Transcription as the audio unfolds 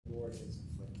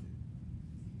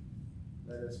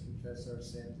Let us confess our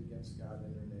sins against God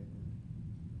and our neighbor.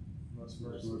 Most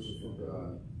merciful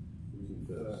God, we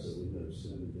confess that we have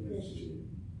sinned against you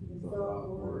in thought,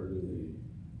 word, and deed,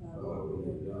 by what we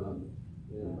have done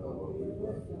and by what we have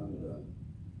left undone.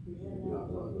 We have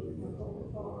not loved you with all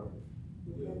our heart.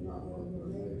 We have not loved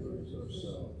our neighbors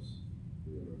ourselves.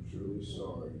 We are truly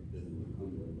sorry that we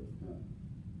humbly repent.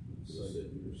 For the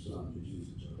sake of your Son,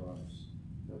 Jesus Christ,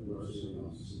 have mercy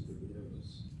on us and forgive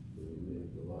us, that we may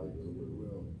delight in your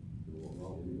will and will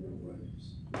walk in your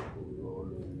ways. For the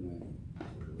Lord in your name.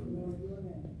 Amen.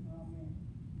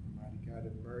 Almighty God,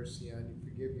 have mercy on you,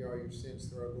 forgive you all your sins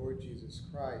through our Lord Jesus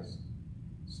Christ,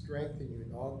 strengthen you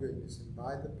in all goodness, and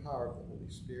by the power of the Holy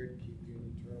Spirit keep you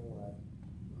in eternal life.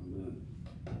 Amen.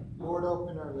 Lord,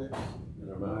 open our lips, and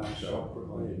our mouths shall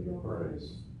proclaim your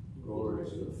praise. Glory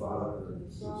to the Father, and to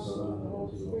the Son, and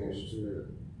to the Holy Spirit,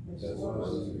 as it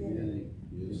was in the beginning,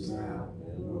 is now,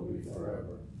 and will be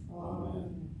forever.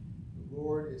 Amen. The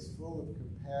Lord is full of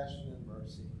compassion and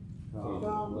mercy.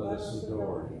 Come, let us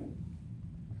adore him.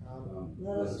 Come,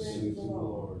 let us sing to the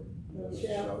Lord. Let us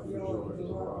shout for joy to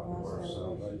the rock of our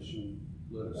salvation.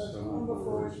 Let us come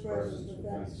before his presence with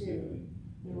thanksgiving,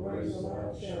 and raise a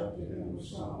loud shout to him with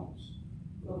songs.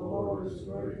 For the Lord is a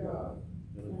great God,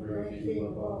 and a great King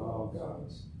above all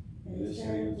gods. And his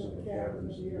hands are the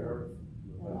caverns of the earth,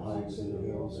 and the heights of the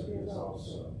hills are his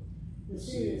also. The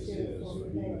sea is his, for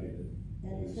he made it,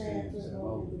 and his hands have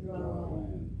molded the dry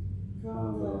land.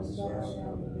 Come, let us bow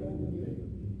down and bend the knee,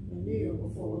 and kneel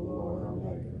before the Lord our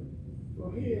Maker.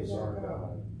 For he is our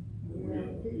God, and we are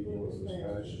the people of his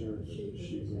pasture, the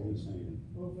sheep of his hand.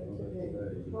 Over today,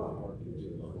 hearken to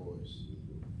his voice.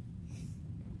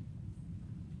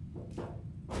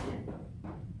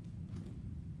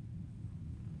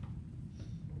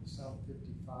 Psalm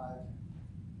 55.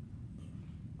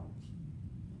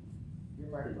 Hear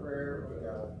my prayer, O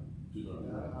God. Do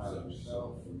not hide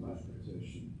yourself from my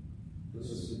petition.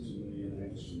 Listen to me and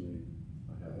answer me.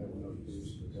 I have no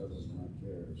peace because of my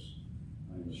cares.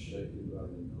 I am shaken by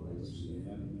the noise of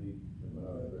the enemy and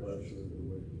by the pressure of the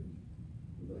wicked.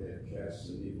 For they have cast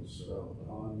an evil spell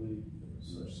upon me,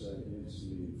 and are set against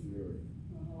me in fury.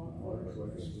 My heart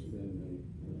quakes within me,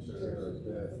 and the terror of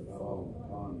death have fallen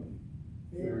upon me.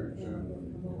 Fear and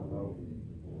trembling come over me,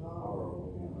 and horror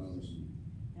overwhelms me.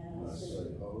 And I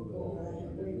say, oh, that I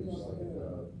had wings like a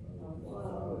dove, I will fly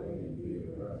away and be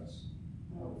at rest.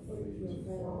 I will flee to a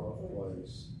far-off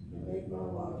place, and make my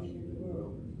lodging in the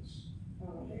wilderness.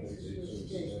 I will haste to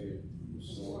escape from the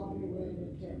stormy wind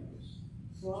and tempest.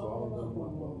 Swallow them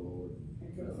up, O Lord,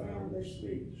 and confound their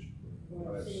speech. For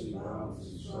I have seen violence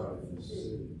and strife in the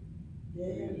city.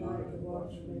 Day and night the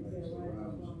watchmen make their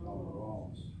rounds on all the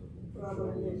walls.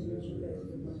 Trouble and misery are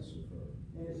the midst of her.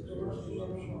 And his corruption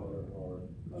in her heart.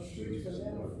 Our streets are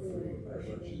never free of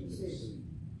oppression in the city.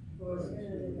 For as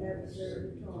enemy and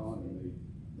adversary taunted me,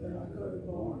 then I could have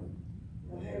borne it.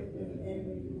 I have been an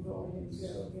enemy who called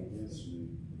himself against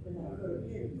me, then I could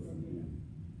have hidden from him.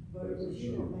 But it was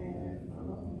you, a man after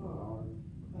my own heart,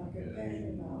 my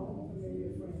companion, my own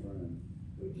familiar friend.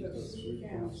 We took sweet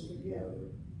counsel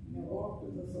together, and walked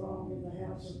with the throng in the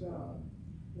house of God.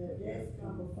 Let death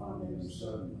come upon them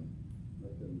suddenly.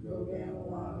 Let them go down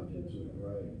alive into the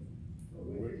grave. For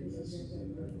wickedness is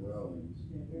in their dwellings,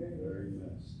 in their very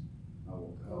midst. I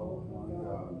will call upon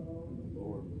God, and the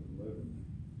Lord will deliver me.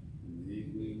 In the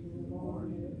evening, in the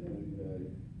morning, and at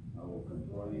noonday, I will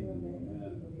complain and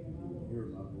lament, and I will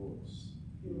hear my voice.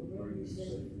 He will bring me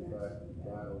safely back from the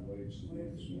battle waged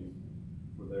against me,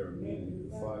 for there are many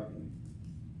who fight me.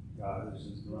 God is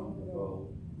enthroned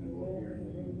above, and will hear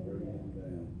me and bring him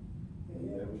down. They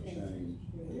never change,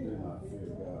 they do not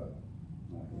fear God.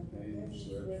 My companion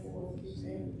stretched forth his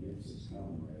hand against his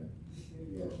comrade.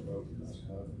 He has broken his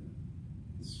covenant.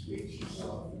 His speech is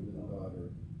softened than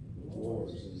butter, the war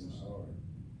is in his heart.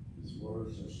 His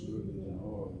words are smoother than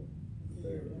oil, but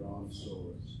they are drawn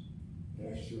swords.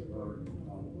 Cast your burden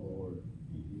upon the Lord,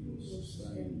 and he will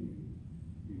sustain you.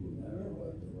 He will never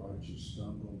let the righteous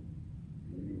stumble,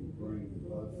 and you will bring the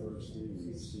bloodthirsty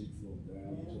and deceitful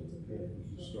down to the pit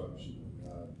of destruction of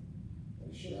God.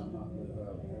 They shall not live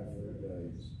out half their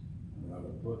days, and I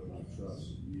will put my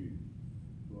trust in you.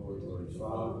 Glory to the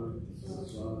Father, to the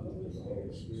Son, and to the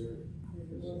Holy Spirit,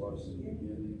 as it was in the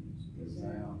beginning, is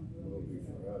now, and will be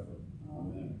forever.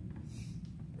 Amen.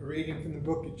 A reading from the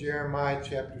book of Jeremiah,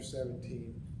 chapter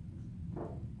 17.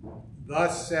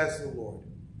 Thus says the Lord,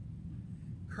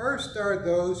 cursed are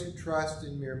those who trust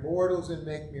in mere mortals and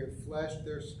make mere flesh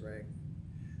their strength,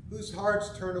 whose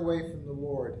hearts turn away from the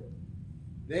Lord.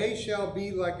 They shall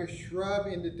be like a shrub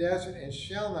in the desert and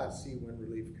shall not see when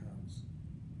relief comes.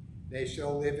 They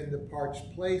shall live in the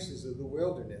parched places of the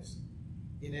wilderness,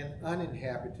 in an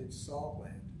uninhabited salt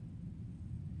land.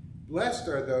 Blessed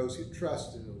are those who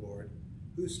trust in the Lord,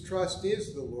 whose trust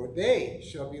is the Lord. They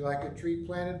shall be like a tree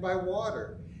planted by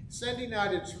water, sending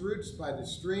out its roots by the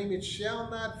stream. It shall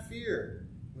not fear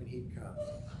when heat comes,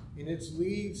 and its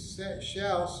leaves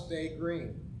shall stay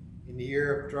green. In the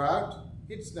year of drought,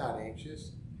 it's not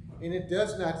anxious, and it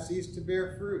does not cease to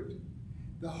bear fruit.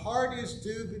 The heart is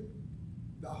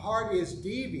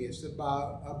devious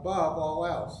above all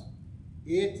else.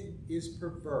 It is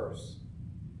perverse.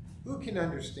 Who can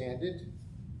understand it?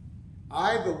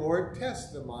 I, the Lord,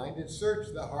 test the mind and search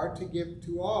the heart to give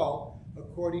to all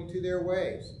according to their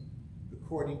ways,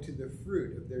 according to the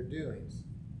fruit of their doings.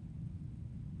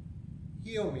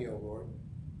 Heal me, O Lord,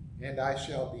 and I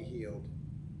shall be healed.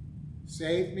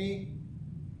 Save me,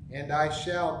 and I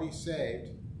shall be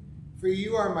saved, for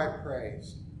you are my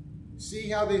praise. See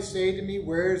how they say to me,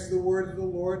 where is the word of the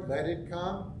Lord? Let it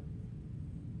come.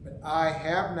 But I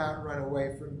have not run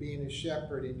away from being a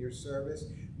shepherd in your service,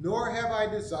 nor have I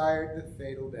desired the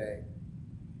fatal day.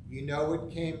 You know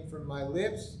what came from my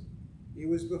lips. It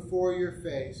was before your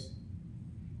face.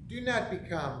 Do not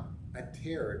become a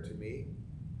terror to me.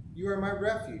 You are my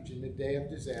refuge in the day of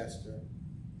disaster.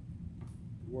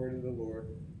 The word of the Lord.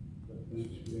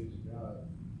 Thanks be to God.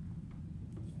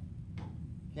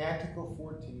 Canticle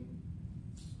 14.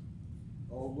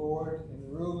 O Lord and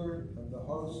ruler of the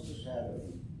hosts of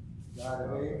heaven, God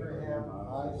of Abraham,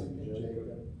 Isaac, and Jacob,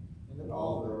 and of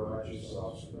all their righteous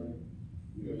offspring,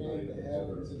 you made the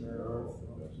heavens and the earth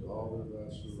with all their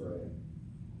vast array.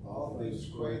 All things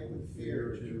quake with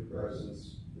fear at your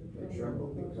presence. They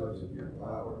tremble because of your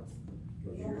power.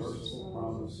 For your merciful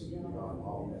promise is beyond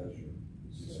all measure.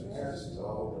 It surpasses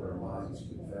all that our minds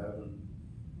can fathom.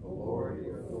 O Lord,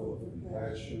 you are full of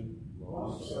compassion,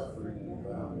 long-suffering, and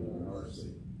abounding in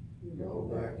mercy. You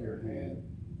hold back your hand.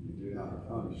 You do not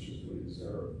punish as we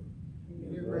deserve.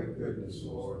 In your great goodness,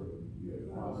 Lord, you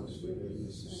have promised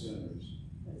forgiveness to sinners,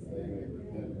 that they may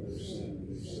repent of their sin and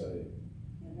be saved.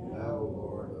 And now, O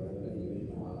Lord, let them meet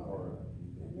my heart,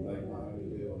 and make my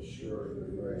ideal sure of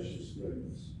your gracious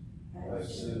goodness. I have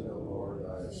sinned, O Lord,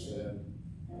 I have sinned,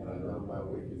 and I know my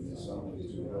wickedness only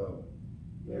too well.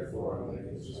 Therefore I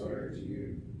make this prayer to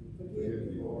you. Forgive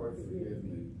me, Lord, forgive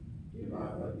me. Do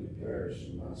not let me perish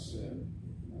in my sin,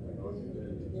 nor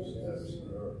condemn me to depths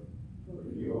of earth. For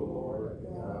you, O Lord, are the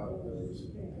God of those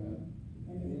who repent,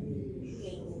 and indeed you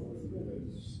show forth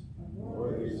goodness.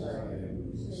 Worthy as I am,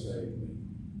 you will save me,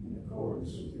 in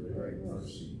accordance with your great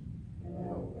mercy. And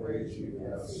I will praise you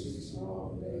without ceasing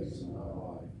all the days of my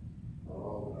life.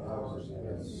 All the powers of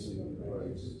heaven sing your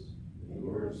praises. And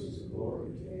yours is the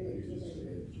glory to ages and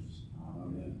ages.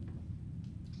 Amen.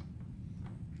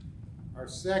 Our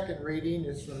second reading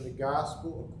is from the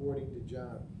Gospel according to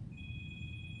John.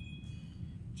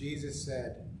 Jesus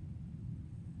said,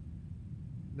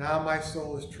 Now my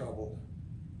soul is troubled.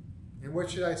 And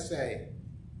what should I say?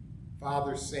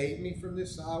 Father, save me from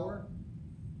this hour?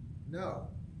 No.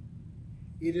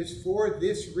 It is for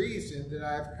this reason that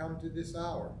I have come to this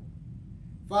hour.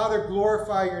 Father,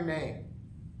 glorify your name.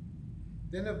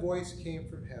 Then a voice came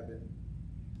from heaven.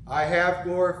 I have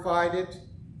glorified it,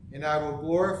 and I will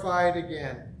glorify it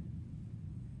again.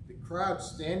 The crowd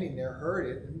standing there heard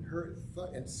it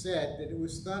and said that it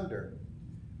was thunder.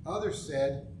 Others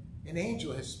said, An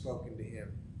angel has spoken to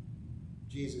him.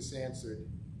 Jesus answered,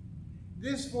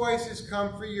 This voice has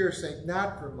come for your sake,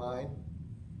 not for mine.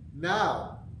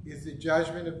 Now is the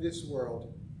judgment of this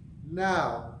world.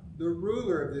 Now the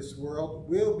ruler of this world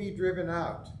will be driven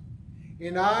out.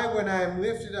 And I, when I am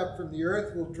lifted up from the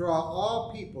earth, will draw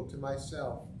all people to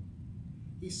myself.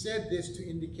 He said this to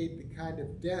indicate the kind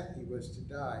of death he was to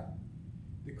die.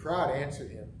 The crowd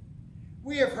answered him,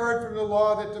 We have heard from the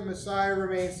law that the Messiah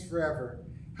remains forever.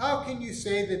 How can you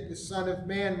say that the Son of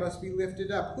Man must be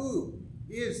lifted up? Who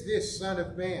is this Son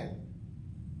of Man?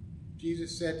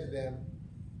 Jesus said to them,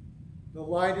 The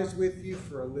light is with you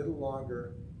for a little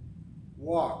longer.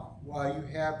 Walk while you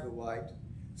have the light,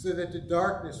 so that the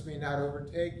darkness may not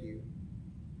overtake you.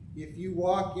 If you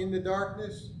walk in the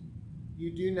darkness,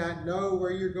 you do not know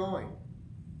where you're going.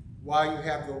 While you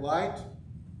have the light,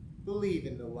 believe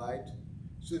in the light,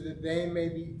 so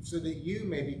that you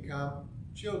may become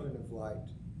children of light.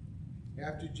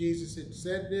 After Jesus had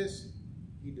said this,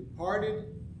 he departed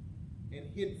and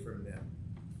hid from them.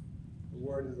 The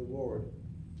word of the Lord.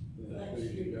 Thanks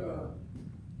be to God.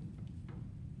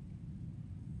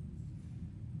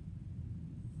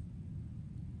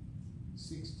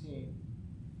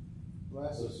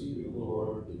 Blessed be the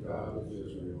Lord, the God of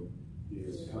Israel. He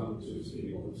has come to his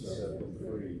people to set them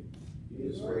free. He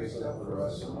has raised up for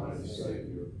us a mighty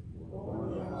Savior,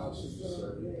 born in the house of his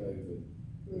servant David,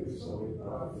 through his holy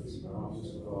prophets and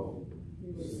promised of old.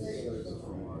 He saves us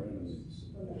from our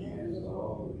enemies, from the hands of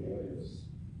all who hate us.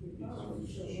 He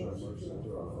promised to show mercy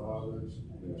to our fathers,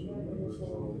 and to remember his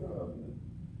holy covenant.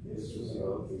 This was the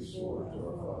oath he swore to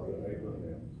our father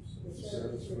Abraham, to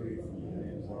set us free from the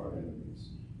hands of our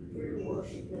enemies, free to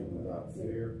worship him without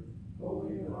fear,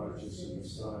 holy and righteous in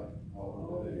his sight,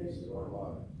 all the days of our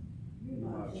life. You,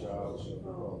 my child, shall be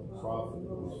called the prophet of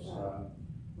the Most High,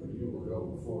 for you will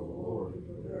go before the Lord and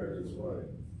prepare his way,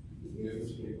 to give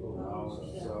his people knowledge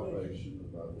of salvation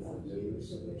about the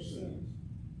forgiveness of their sins,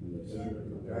 and the tender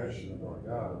compassion of our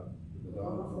God, the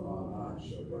dawn from on high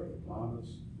shall break upon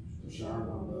us, to shine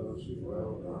on those who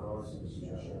dwell in our darkness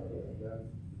and shadow of death,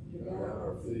 to guide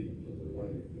our feet to the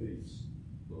way of peace.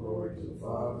 Glory to the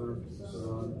Father, the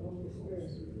Son, and the Holy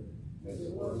Spirit, as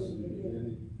it was in the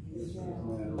beginning, is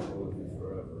now, and will be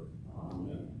forever.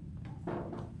 Amen.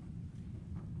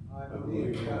 I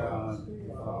believe in God, the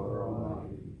Father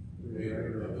Almighty,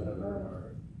 creator of heaven and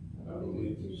earth. I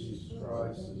believe in Jesus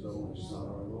Christ, his only Son,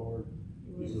 our Lord.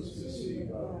 He was conceived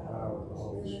by the power of the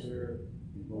Holy Spirit,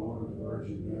 born of the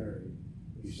Virgin Mary.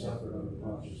 He suffered under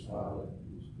Pontius Pilate,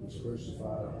 was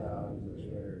crucified, died, and was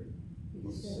buried. He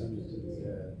descended to the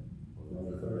dead.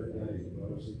 On the third day he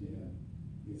rose again.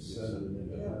 He ascended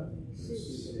into heaven, and is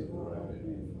seated at the right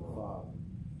hand of the Father.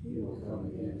 He will come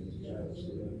again to judge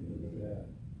the living and the dead.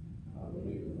 I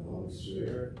believe in the Holy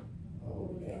Spirit, the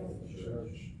Holy Catholic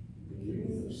Church, the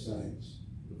communion of saints,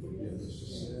 the forgiveness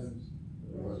of sins,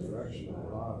 the resurrection of the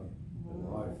body, and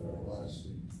life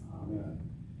everlasting. Amen.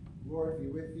 Lord be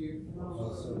with you.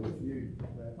 Also with you.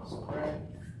 Let us pray.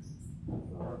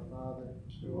 Our Father,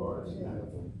 who art in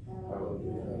heaven, hallowed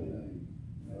be thy name.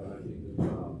 Thy kingdom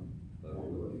come, thy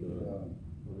will be done,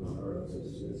 on earth as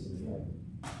it is in heaven.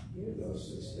 Give us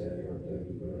this day our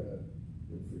daily bread,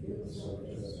 and forgive us our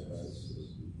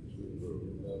trespasses, as we forgive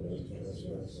those who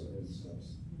trespass against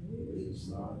us. Lead us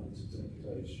not into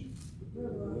temptation, but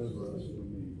deliver us from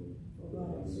evil. For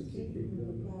thine is the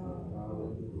kingdom, the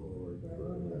power, and the glory,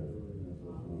 forever and ever.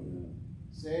 Amen.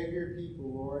 save your people,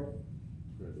 Lord.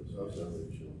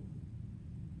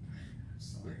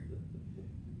 Sorry.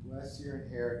 Bless your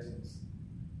inheritance.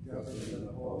 Govern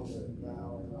the whole and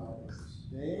thou and ours.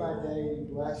 Day by day we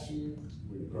bless you.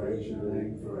 We praise your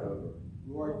name forever.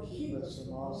 Lord, keep us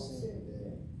from all sin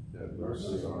today. Have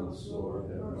mercy on us, Lord,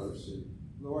 have mercy.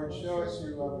 Lord, show us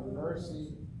your love and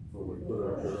mercy. For we put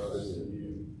our trust in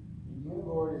you. And you,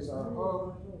 Lord, is our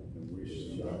hope. And we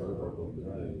shall never hope in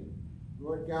vain.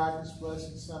 Lord God, this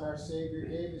blessed Son, our Savior,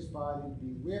 gave his body to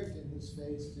be whipped and his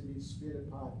face to be spit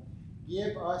upon.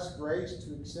 Give us grace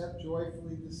to accept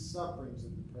joyfully the sufferings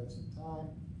of the present time,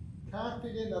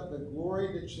 confident of the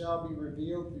glory that shall be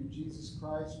revealed through Jesus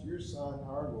Christ, your Son,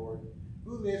 our Lord,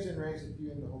 who lives and reigns with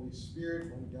you in the Holy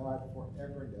Spirit, one God,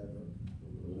 forever and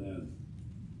ever. Amen.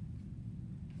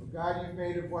 O God, you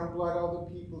made of one blood all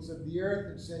the peoples of the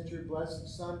earth, and sent your blessed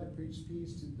Son to preach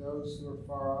peace to those who are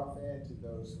far off and to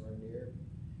those who are near.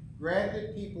 Grant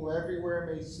that people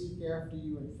everywhere may seek after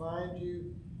you and find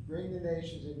you. Bring the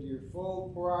nations into your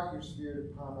fold. Pour out your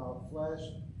Spirit upon all flesh,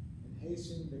 and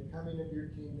hasten the coming of your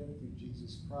kingdom through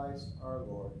Jesus Christ our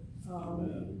Lord.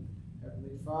 Amen.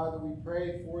 Heavenly Father, we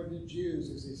pray for the Jews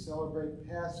as they celebrate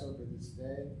Passover this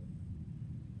day.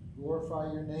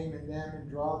 Glorify your name in them and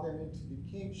draw them into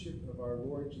the kingship of our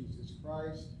Lord Jesus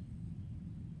Christ.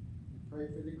 We pray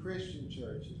for the Christian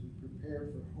church as we prepare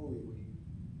for Holy Week.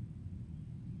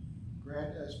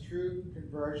 Grant us true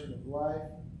conversion of life.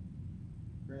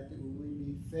 Grant that we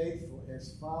be faithful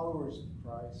as followers of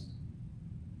Christ.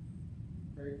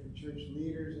 We pray for church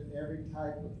leaders in every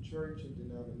type of church and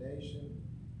denomination.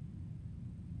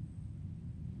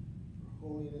 For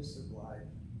holiness of life.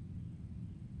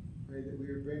 Pray that we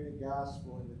would bring the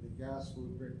gospel, and that the gospel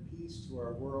would bring peace to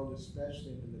our world,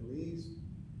 especially in the Middle East,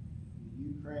 in the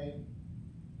Ukraine,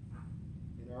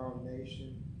 in our own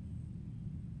nation.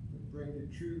 But bring the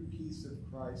true peace of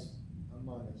Christ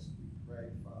among us, we pray,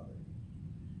 Father.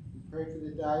 We pray for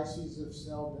the Diocese of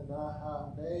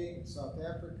Saldanha Bay in South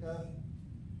Africa.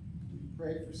 We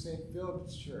pray for St.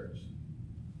 Philip's Church.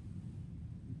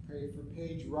 We pray for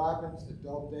Paige Robbins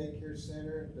Adult Daycare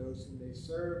Center and those whom they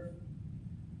serve.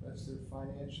 Bless their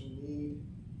financial need.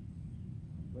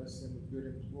 Bless them with good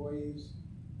employees.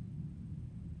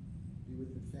 Be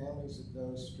with the families of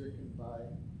those stricken by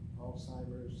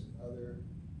Alzheimer's and other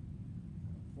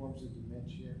forms of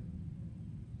dementia.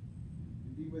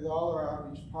 And be with all our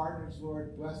outreach partners,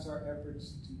 Lord. Bless our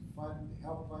efforts to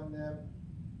help fund them.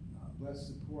 Bless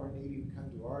the poor and needy who come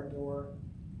to our door.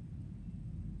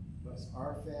 Bless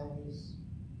our families,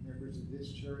 members of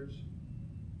this church.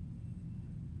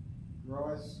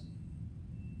 Grow us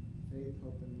in faith,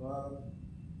 hope, and love.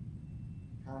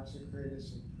 Consecrate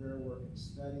us in prayer, work, and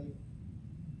study.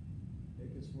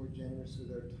 Make us more generous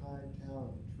with our time,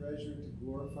 talent, and treasure to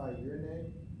glorify your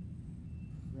name.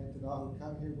 Grant that all who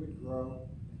come here would grow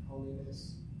in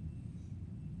holiness.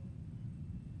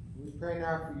 We pray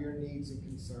now for your needs and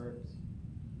concerns.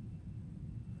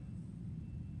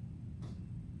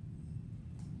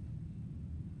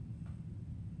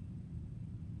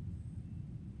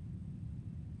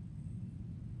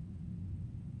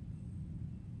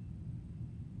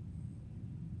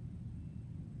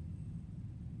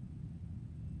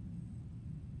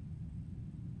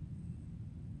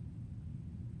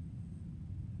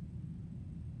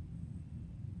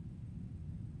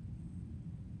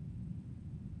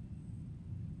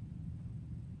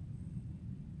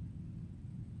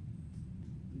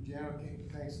 General King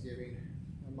of Thanksgiving,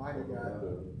 Almighty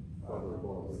God, Father of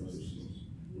all existence,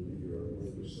 we hear our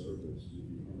labor service, give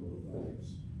you humble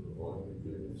thanks for all your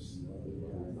goodness and loving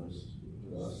kindness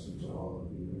to us and to all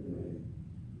of you in your name.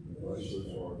 Bless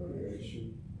you for our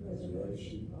creation,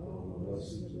 preservation, all the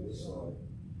blessings of this life,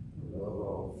 and above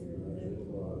all for your natural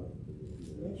love, the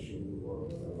redemption of the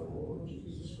world of our Lord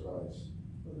Jesus Christ,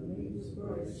 for the means of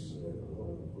grace and the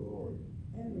hope of glory.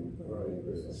 And we pray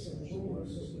that essential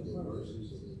mercies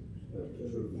that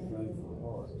truly thankful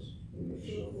hearts we may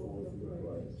show forth your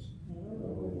praise, not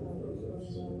only with our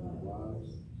lips and in our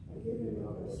lives, but giving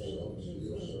up ourselves to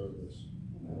your service,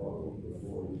 and walking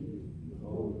before you in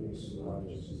holiness and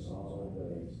righteousness all our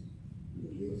days.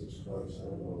 Through Jesus Christ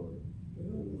our Lord, to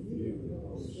whom with you and the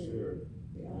Holy Spirit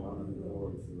be honor and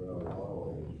glory throughout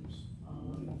all ages.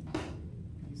 Amen.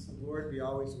 Peace of the Lord be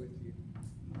always with you.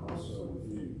 And also with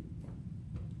you.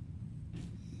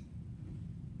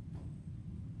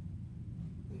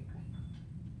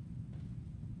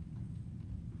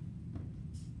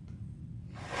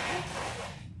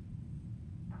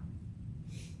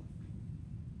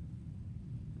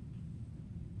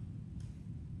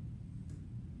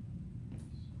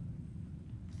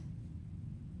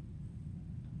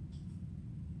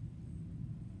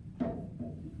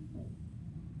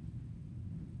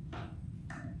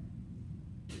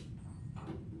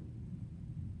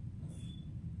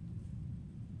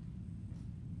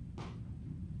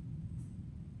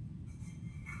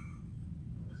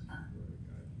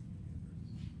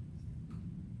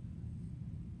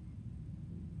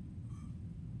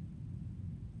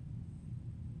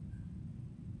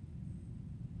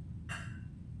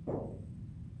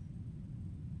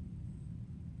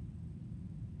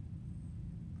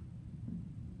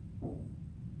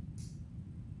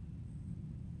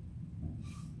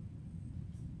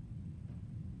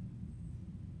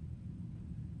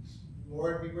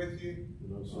 Lord be with you.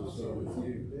 And also with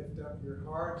you. Lift up your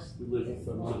hearts. We lift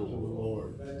them up to the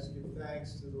Lord. Let us give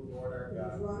thanks to the Lord our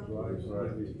God.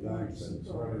 Right, give thanks and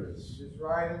praise. It is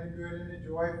right and a good and a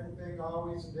joyful thing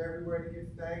always and everywhere to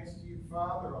give thanks to you,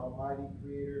 Father, Almighty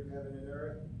Creator of heaven and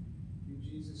earth. Through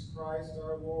Jesus Christ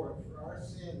our Lord, for our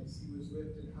sins he was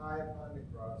lifted high upon the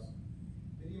cross,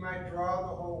 that he might draw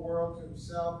the whole world to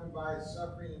himself, and by his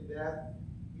suffering and death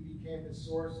he became the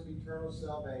source of eternal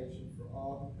salvation for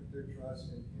all who put their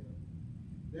trust in him.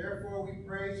 Therefore we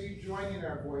praise you, joining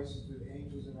our voices with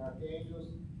angels and archangels,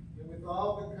 and with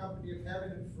all the company of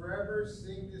heaven, and forever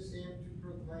sing this hymn to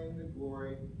proclaim the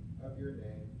glory of your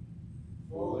name.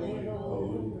 Holy,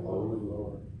 holy, holy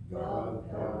Lord, God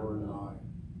of power and might,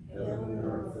 heaven and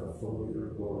earth are full of your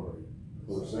glory.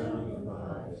 Hosanna in the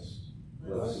highest.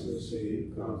 Blessed is he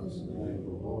who comes in the name of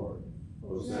the Lord.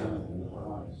 Hosanna in the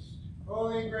highest.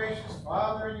 Holy and gracious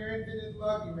Father, in your infinite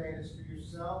love you made us for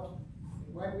yourself.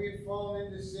 And when we had fallen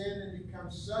into sin and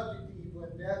become subject to evil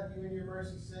and death, you in your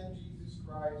mercy sent Jesus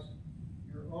Christ,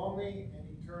 your only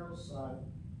and eternal Son,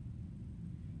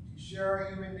 to share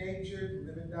our human nature, to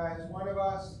live and die as one of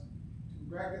us,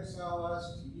 to reconcile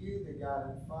us to you, the God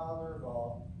and Father of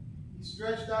all. He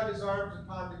stretched out his arms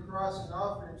upon the cross and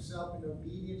offered himself in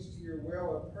obedience to your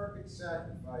will, a perfect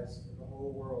sacrifice for the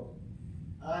whole world.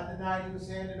 On the night he was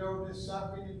handed over to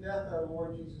suffering and death, our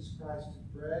Lord Jesus Christ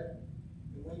took bread,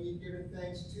 and when he had given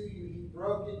thanks to you, he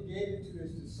broke it, gave it to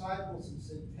his disciples, and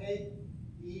said, "Take,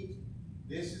 eat,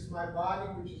 this is my body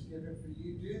which is given for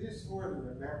you. Do this for the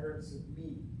remembrance of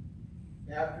me."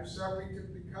 After supper he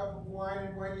took the cup of wine,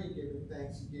 and when he had given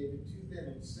thanks, he gave it to them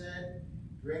and said,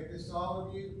 "Drink this, all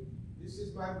of you. This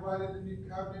is my blood of the new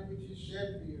covenant, which is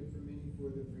shed for you and for many for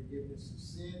the forgiveness of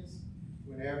sins.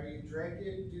 Whenever you drink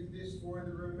it, do this for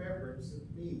the remembrance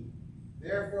of me."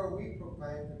 Therefore we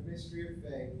proclaim the mystery of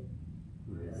faith.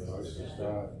 Christ is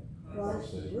God.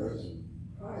 Christ is risen.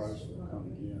 Christ will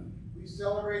come again. We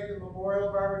celebrate the memorial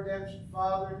of our redemption,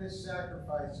 Father, in this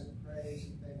sacrifice of praise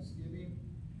and thanksgiving.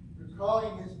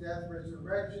 Recalling his death,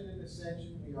 resurrection, and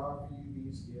ascension, we offer you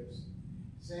these gifts.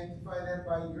 Sanctify them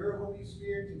by your Holy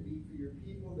Spirit to be for your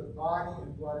people the body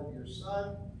and blood of your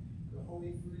Son, the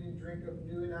holy food and drink of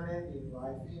new and unending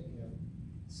life in him.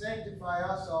 Sanctify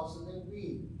us also that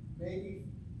we may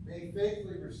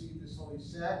faithfully receive this holy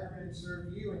sacrament and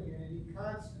serve you in unity,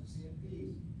 constancy, and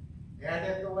peace. And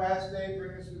at the last day,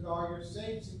 bring us with all your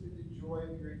saints into the joy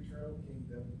of your eternal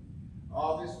kingdom.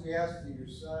 All this we ask through your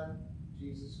Son,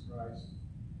 Jesus Christ.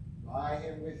 By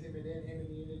him, with him, and in him, in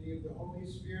the unity of the Holy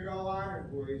Spirit, all honor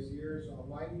and glory is yours,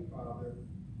 Almighty Father,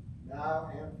 now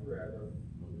and forever.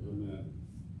 Amen.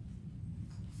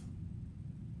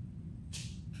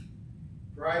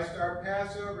 Christ our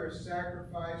Passover is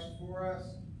sacrificed for us.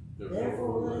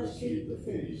 Therefore let us keep the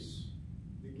feast.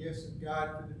 The gifts of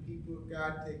God for the people of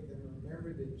God, take them and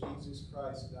remember that Jesus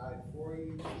Christ died for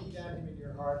you. Feed on him in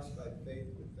your hearts by faith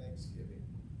with thanksgiving.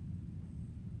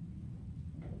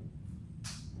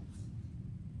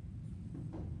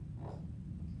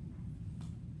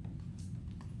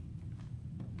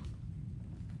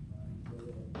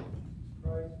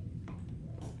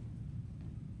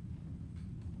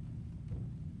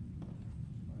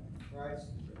 Christ,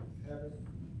 the bread of heaven,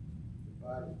 the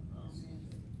body of Christ,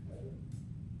 heaven,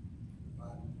 the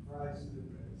body of Christ, the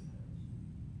bread of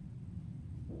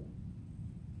heaven.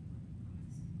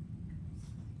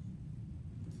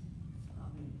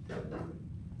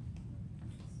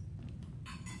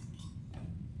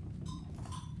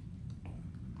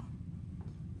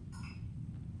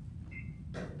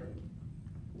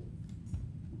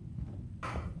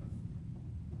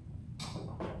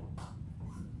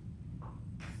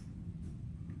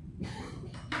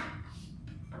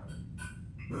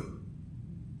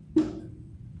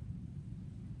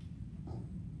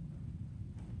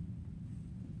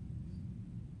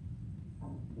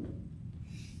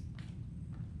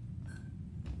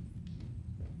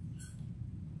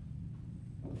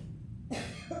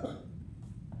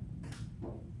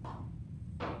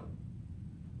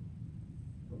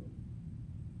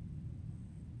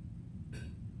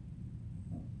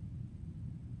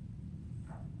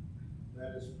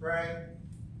 Let us pray.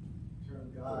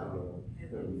 Turn God,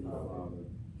 Heavenly Father,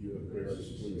 you have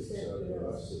graciously accepted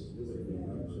us as living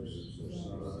members of the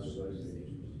Son of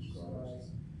Jesus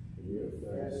Christ, and you have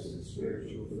fed us with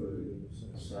spiritual food,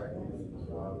 a sacrament of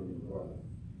body and blood.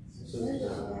 Send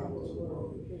us now to the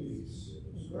world of peace,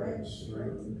 and grant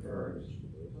strength and courage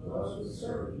to us who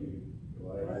serve you,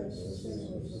 gladness and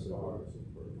singleness of heart,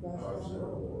 for Christ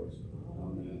our Lord.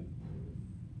 Amen.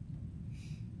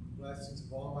 Blessings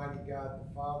of Almighty God,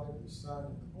 the Father, the Son,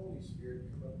 and the Holy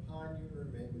Spirit come upon you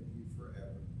and remain with you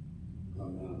forever.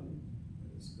 Amen.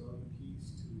 Let us go in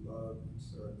peace to love and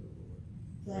serve the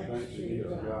Lord. Thanks be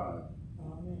to God.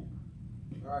 Amen.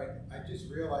 All right, I just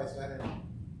realized I didn't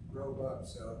robe up,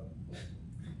 so.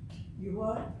 You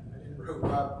what? I didn't robe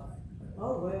up.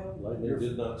 Oh, well. Lightning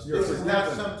did not This strike. is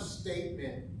not some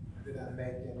statement that I'm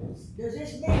making. Does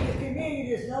this mean the communion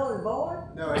is null and void?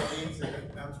 No, it means that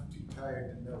I'm too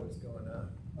tired to know what's going on.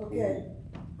 Okay.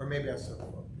 Or maybe I'm so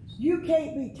focused. You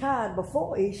can't be tied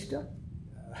before Easter.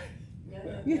 Uh,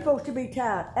 You're supposed to be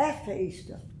tied after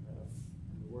Easter.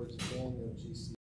 in the words of Daniel, Jesus